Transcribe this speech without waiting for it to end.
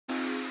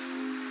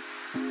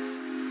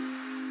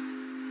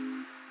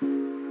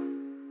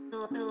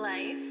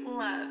life,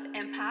 love,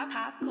 and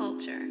pop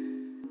culture.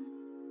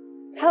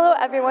 Hello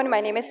everyone, my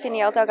name is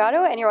Danielle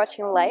Delgado and you're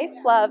watching Life,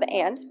 Love,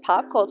 and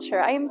Pop Culture.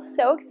 I am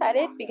so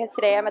excited because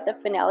today I'm at the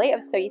finale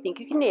of So You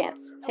Think You Can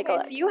Dance. Take a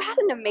look. So you had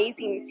an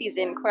amazing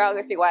season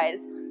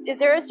choreography-wise. Is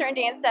there a certain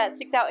dance that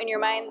sticks out in your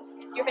mind,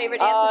 your favorite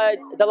dances?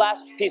 The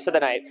last piece of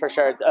the night, for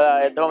sure.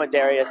 The one with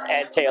Darius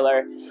and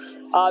Taylor.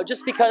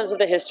 Just because of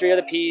the history of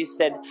the piece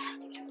and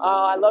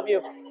I love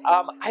you.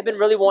 I've been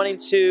really wanting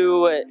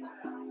to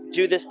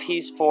do this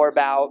piece for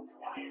about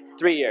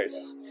 3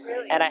 years.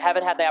 And I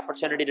haven't had the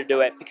opportunity to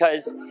do it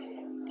because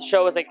the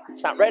show is like,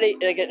 it's not ready,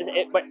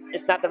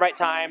 it's not the right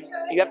time.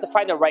 You have to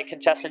find the right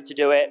contestant to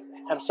do it.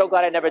 I'm so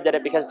glad I never did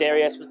it because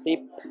Darius was the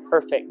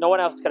perfect. No one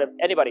else could have,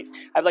 anybody.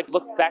 I've like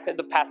looked back at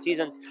the past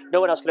seasons,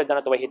 no one else could have done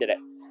it the way he did it.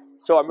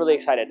 So I'm really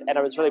excited and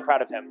I was really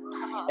proud of him.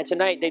 And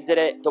tonight they did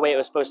it the way it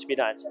was supposed to be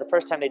done. So the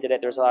first time they did it,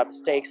 there was a lot of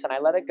mistakes and I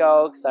let it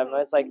go because I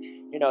was like,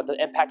 you know,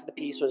 the impact of the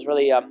piece was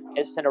really,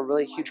 it sent a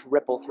really huge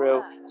ripple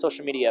through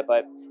social media,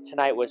 but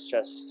tonight was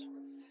just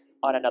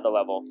on another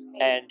level.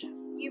 And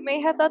you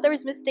may have thought there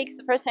was mistakes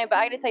the first time, but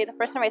I gotta tell you, the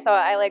first time I saw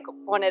it, I like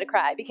wanted to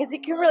cry because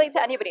it can relate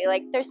to anybody.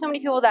 Like, there's so many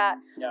people that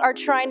are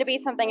trying to be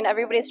something, and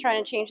everybody's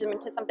trying to change them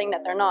into something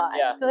that they're not.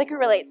 Yeah. So they can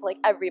relate to like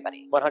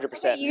everybody.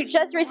 100%. You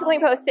just recently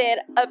posted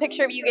a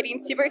picture of you getting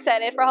super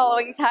excited for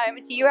Halloween time.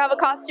 Do you have a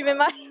costume in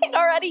mind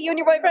already? You and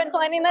your boyfriend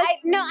planning this?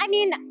 No, I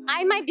mean,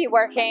 I might be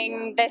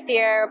working this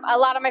year. A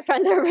lot of my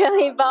friends are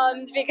really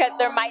bummed because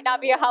there might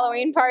not be a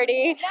Halloween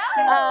party.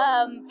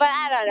 No. But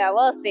I don't know.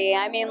 We'll see.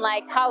 I mean,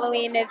 like,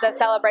 Halloween is a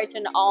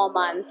celebration all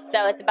month.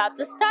 So it's about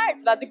to start.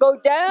 It's about to go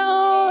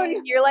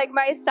down. You're like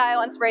my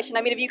style inspiration.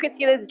 I mean, if you could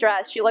see this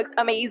dress, she looks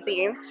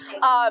amazing.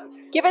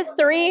 Give us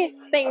 3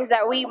 things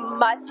that we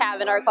must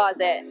have in our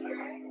closet.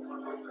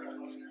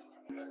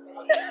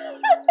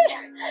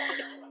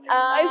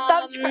 I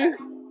stopped her.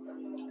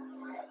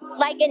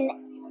 Like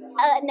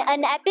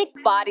an epic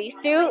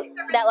bodysuit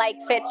that like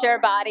fits your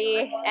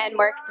body and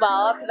works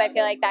well, because I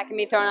feel like that can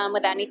be thrown on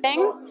with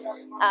anything.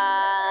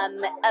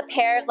 A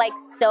pair of like a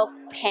silk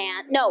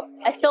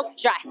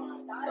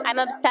dress. I'm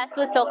obsessed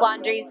with Silk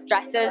Laundry's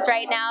dresses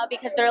right now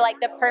because they're like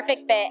the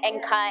perfect fit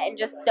and cut and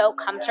just so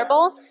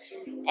comfortable.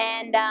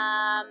 And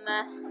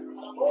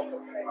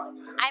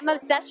I'm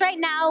obsessed right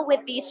now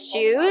with these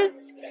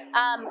shoes.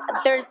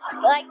 There's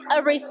like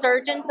a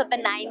resurgence of the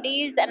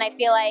 90s, and I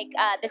feel like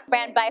this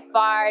brand by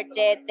far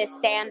did this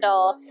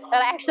sandal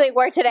that I actually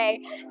wore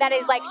today that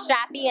is like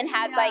strappy and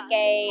has like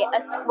a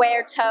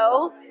square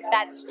toe.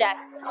 That's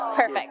just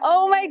perfect.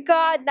 Oh my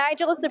God,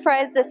 Nigel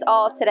surprised us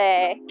all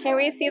today. Can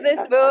we see this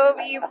move?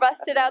 You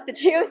busted out the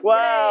juice.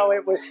 Wow, today.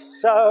 it was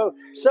so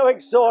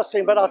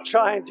exhausting, but I'll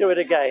try and do it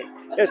again.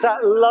 It's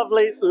that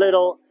lovely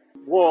little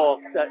walk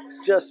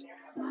that's just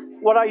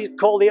what I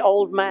call the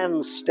old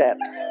man step.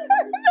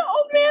 The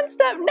old man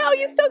step. No,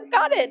 you still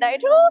got it,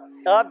 Nigel.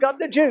 I've got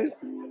the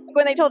juice.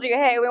 When they told you,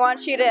 hey, we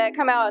want you to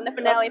come out in the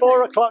finale. At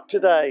 4 o'clock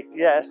today,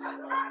 yes.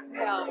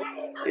 No.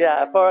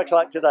 Yeah, 4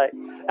 o'clock today.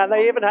 And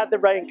they even had the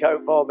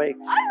raincoat for me. It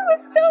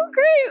was so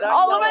great.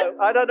 All of us.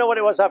 I don't know what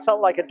it was. I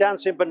felt like a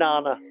dancing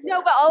banana.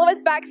 No, but all of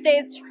us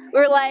backstage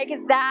were like,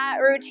 that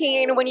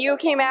routine, when you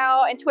came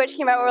out and Twitch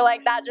came out, we were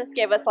like, that just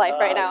gave us life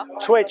right now.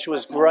 Twitch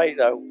was great,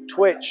 though.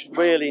 Twitch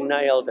really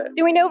nailed it.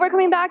 Do we know we're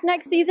coming back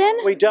next season?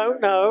 We don't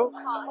know.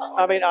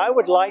 I mean, I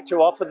would like to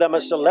offer them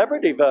a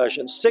celebrity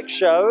version. 6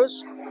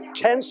 shows,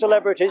 10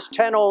 celebrities,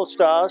 10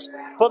 all-stars,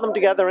 put them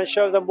together and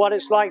show them what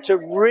it's like to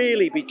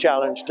really be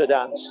challenged to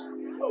dance.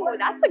 Oh,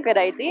 that's a good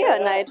idea,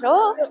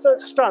 Nigel. Just a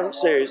stunt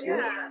series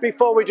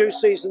before we do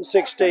season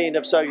 16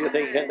 of So You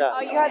Think You Can Dance.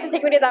 Oh, you had to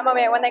take me to that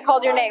moment when they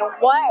called your name.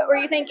 What were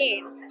you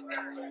thinking?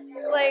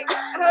 Like,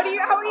 how are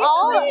you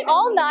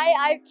all night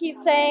I keep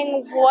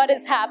saying, what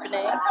is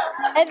happening?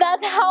 And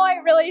that's how I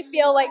really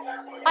feel. Like,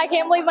 I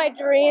can't believe my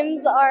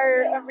dreams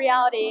are a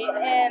reality,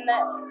 and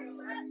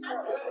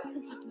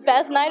it's the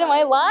best night of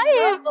my life. I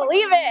can't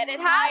believe it. It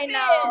happened.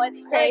 I know,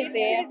 it's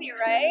crazy. It's crazy,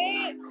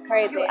 right?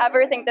 Crazy. Did you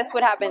ever think this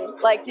would happen?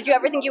 Like, did you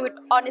ever think you would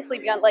honestly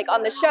be on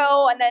the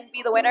show and then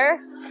be the winner?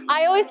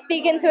 I always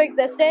speak into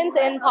existence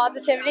and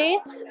positivity.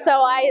 So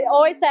I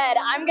always said,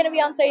 I'm going to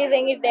be on So You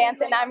Think You Can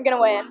Dance and I'm going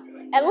to win.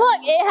 And look,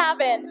 it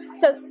happened.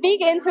 So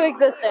speak into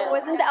existence. It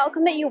wasn't the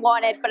outcome that you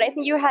wanted, but I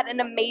think you had an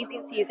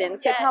amazing season.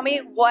 So tell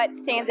me what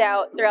stands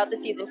out throughout the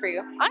season for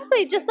you.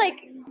 Honestly, just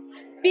like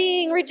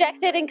being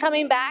rejected and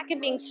coming back and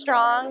being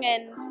strong,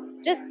 and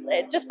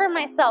just for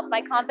myself,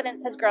 my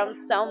confidence has grown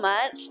so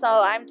much. So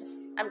I'm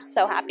just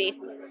so happy.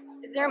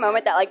 Is there a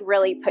moment that like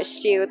really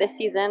pushed you this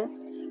season?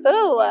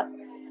 Ooh,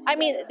 I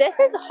mean, this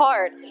is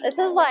hard. This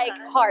is like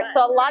hard.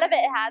 So a lot of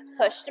it has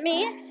pushed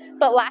me.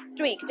 But last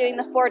week doing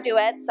the 4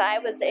 duets, I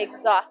was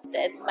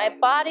exhausted. My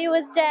body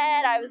was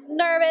dead. I was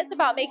nervous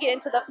about making it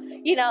into the,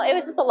 it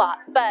was just a lot.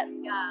 But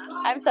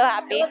I'm so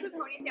happy. I love the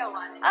ponytail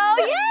one. Oh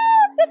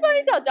yes, the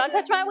ponytail. Don't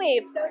touch my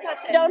weave.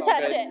 Don't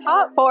touch it.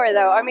 Top 4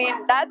 though. I mean,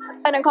 that's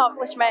an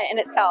accomplishment in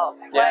itself.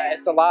 Yeah,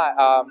 it's a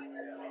lot.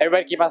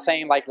 Everybody keep on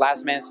saying like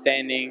last man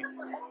standing.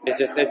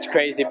 It's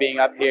crazy being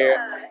up here.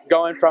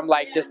 going from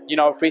like just, you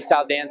know, a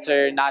freestyle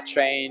dancer, not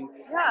trained,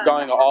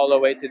 going all the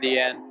way to the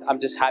end. I'm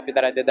just happy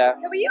that I did that.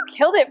 Yeah, but you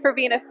killed it for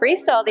being a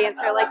freestyle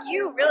dancer. Like,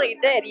 you really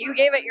did. You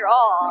gave it your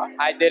all.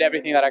 I did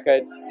everything that I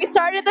could. We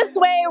started this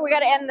way, we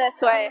gotta end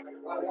this way.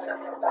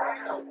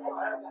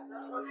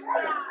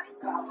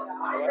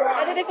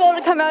 How did it feel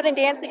to come out and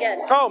dance again?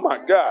 Oh my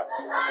God.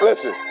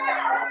 Listen,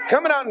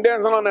 coming out and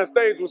dancing on that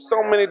stage was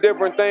so many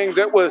different things.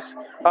 It was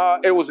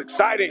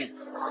exciting.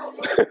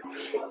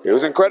 It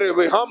was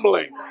incredibly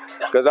humbling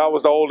because I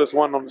was the oldest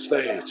one on the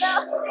stage.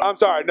 I'm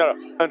sorry, no,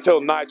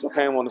 until Nigel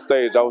came on the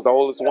stage, I was the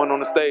oldest one on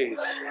the stage.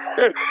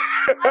 I mean,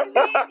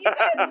 you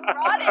guys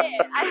brought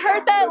it. I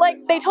heard that,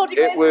 like, they told you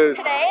guys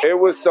today. It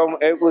was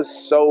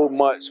so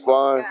much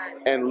fun.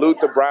 And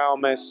Luther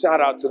Brown, man,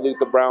 shout out to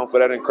Luther Brown for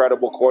that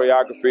incredible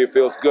choreography. It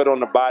feels good on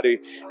the body,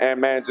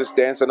 and man, just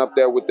dancing up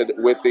there with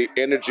the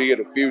energy of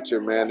the future,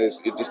 man, it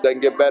just doesn't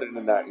get better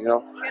than that, you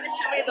know. You're gonna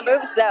show me the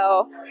moves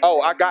though.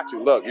 Oh, I got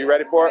you. Look, you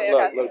ready for it?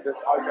 Okay. Look. This.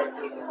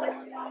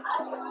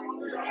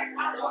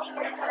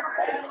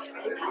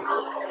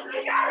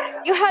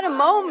 You had a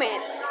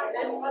moment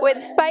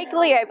with Spike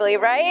Lee, I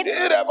believe, right?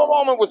 Did have a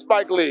moment with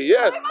Spike Lee,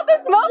 yes. Talk about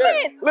this moment.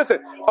 Yes. Listen,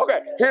 okay,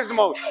 here's the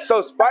moment.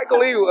 So Spike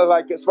Lee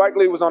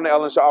was on the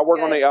Ellen Show. I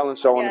work on the Ellen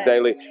Show on the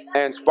daily,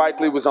 and Spike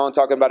Lee was on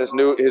talking about his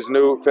new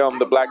film,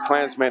 The Black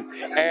Klansman.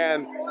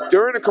 And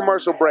during the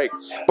commercial break,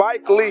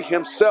 Spike Lee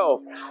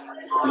himself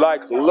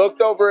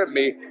looked over at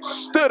me,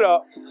 stood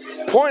up,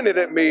 pointed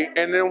at me,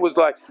 and then was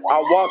like, I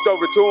walked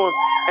over to him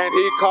and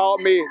he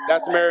called me.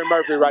 That's Mary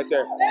Murphy right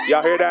there.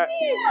 Y'all hear that?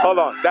 Hold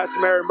on, that's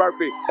Mary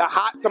Murphy. The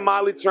hot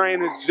tamale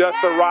train has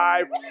just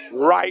arrived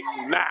right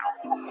now.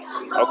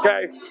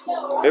 Okay?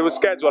 It was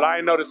scheduled. I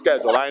didn't know the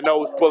schedule. I didn't know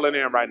it was pulling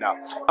in right now.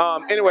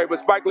 Anyway, but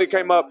Spike Lee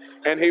came up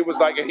and he was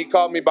like, and he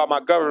called me by my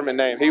government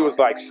name. He was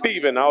like,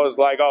 Steven. I was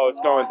like, oh, it's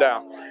going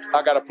down.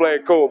 I got to play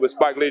it cool, but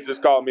Spike Lee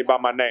just called me by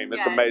my name.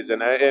 It's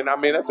amazing. And I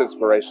mean, that's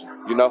inspiration,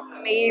 you know?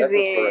 Amazing. That's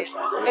inspiration.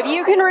 If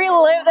you can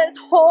relive this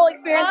whole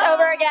experience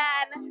over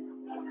again,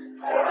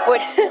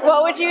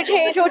 what would you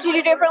change? What would you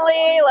do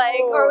differently?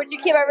 Or would you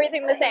keep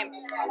everything the same?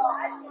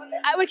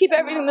 I would keep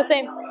everything the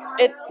same.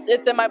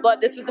 It's in my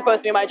blood. This was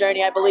supposed to be my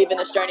journey. I believe in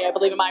this journey. I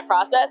believe in my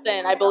process,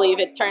 and I believe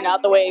it turned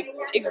out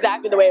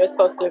exactly the way it was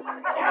supposed to.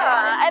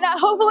 Yeah, and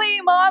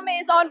hopefully Mom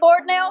is on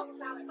board now.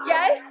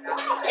 Yes?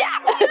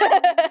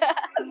 Yeah!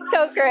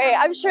 So great.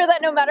 I'm sure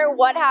that no matter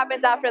what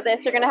happens after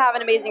this, you're going to have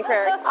an amazing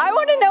career. I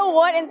want to know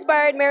what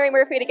inspired Mary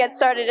Murphy to get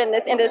started in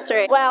this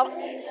industry. Well,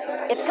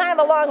 it's kind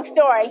of a long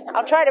story.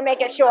 I'll try to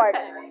make it short.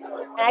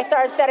 And I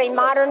started studying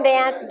modern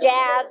dance,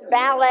 jazz,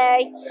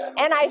 ballet,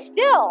 and I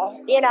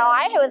still,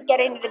 I was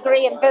getting a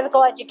degree in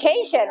physical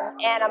education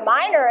and a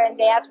minor in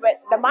dance,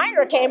 but the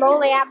minor came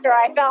only after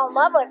I fell in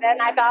love with it,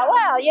 and I thought,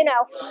 well,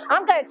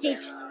 I'm going to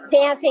teach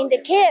dancing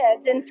to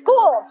kids in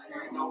school,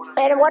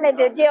 and I wanted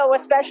to deal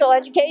with special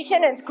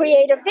education and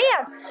creative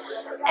dance.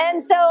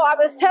 And so I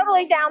was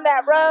totally down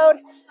that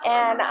road,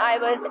 and I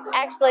was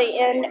actually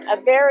in a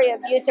very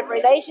abusive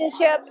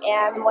relationship,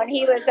 and when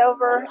he was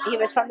over, he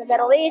was from the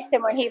Middle East,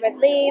 and when he would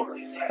leave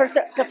for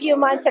a few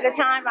months at a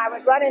time, I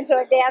would run into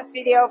a dance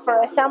studio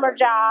for a summer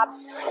job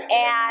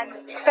and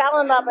fell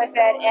in love with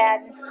it,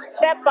 and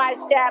step by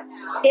step,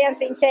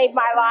 dancing saved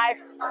my life.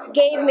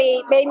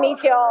 Made me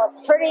feel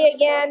pretty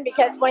again,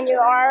 because when you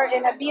are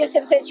in an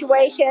abusive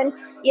situation,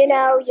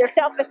 your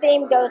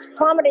self-esteem goes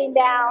plummeting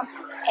down.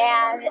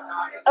 And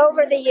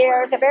over the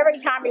years of every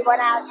time we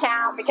went out of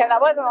town, because I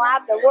wasn't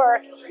allowed to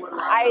work,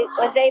 I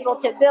was able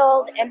to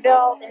build and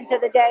build into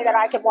the day that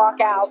I could walk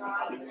out.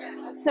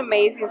 That's an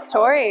amazing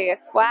story.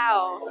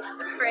 Wow.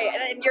 That's great.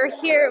 And you're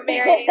here,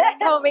 Mary.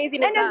 How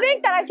amazing is and that? to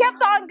think that I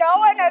kept on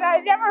going, and I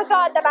never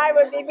thought that I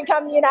would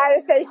become the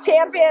United States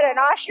champion and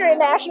Austrian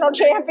national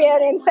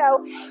champion.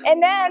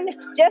 And then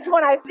just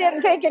when I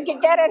didn't think it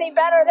could get any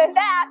better than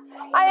that,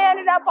 I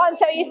ended up on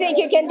So You Think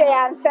You Can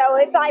Dance. So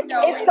it's like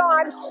it's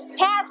gone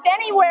past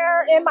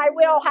anywhere in my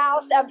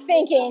wheelhouse of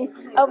thinking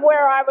of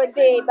where I would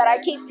be. But I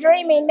keep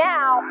dreaming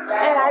now,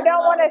 and I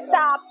don't want to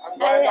stop.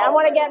 And I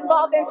want to get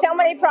involved in so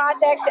many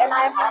projects, and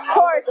of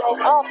course,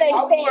 all things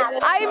dance.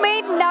 I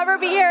may never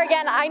be here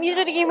again. I need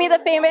you to give me the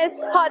famous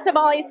hot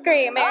tamale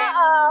scream, Mary.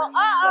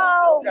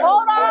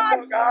 Hold on.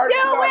 Do it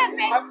with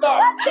me. Let's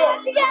do it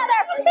together.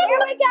 Here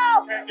we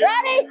go.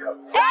 Ready? And go,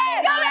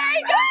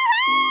 Mary. Go.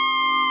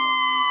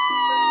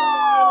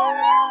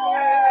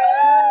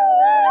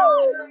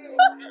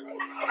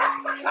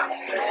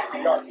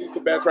 She's the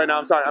best right now.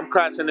 I'm sorry, I'm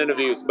crashing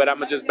interviews, but I'm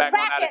gonna just back on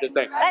out of this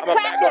thing. Let's I'm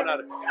crash it.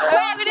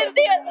 Crash it.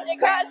 You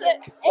crash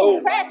it. And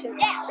you crash it.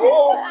 Yeah.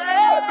 Oh,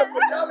 that's a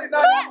Fidelli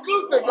not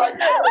exclusive right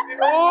there.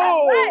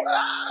 Oh.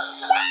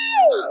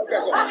 Okay,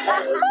 go.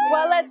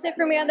 Well, that's it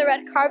for me on the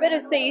red carpet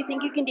of So You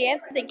Think You Can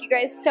Dance. Thank you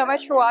guys so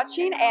much for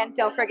watching, and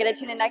don't forget to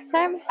tune in next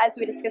time as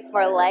we discuss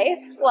more life,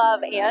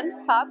 love, and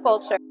pop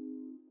culture.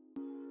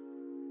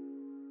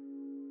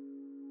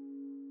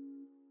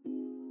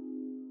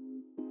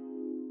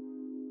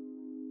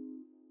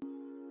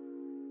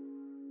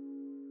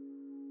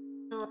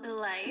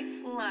 Life,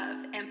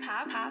 love, and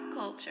pop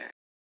culture.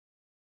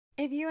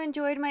 If you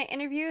enjoyed my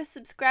interview,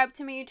 subscribe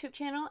to my YouTube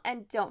channel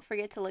and don't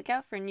forget to look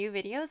out for new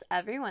videos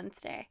every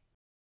Wednesday.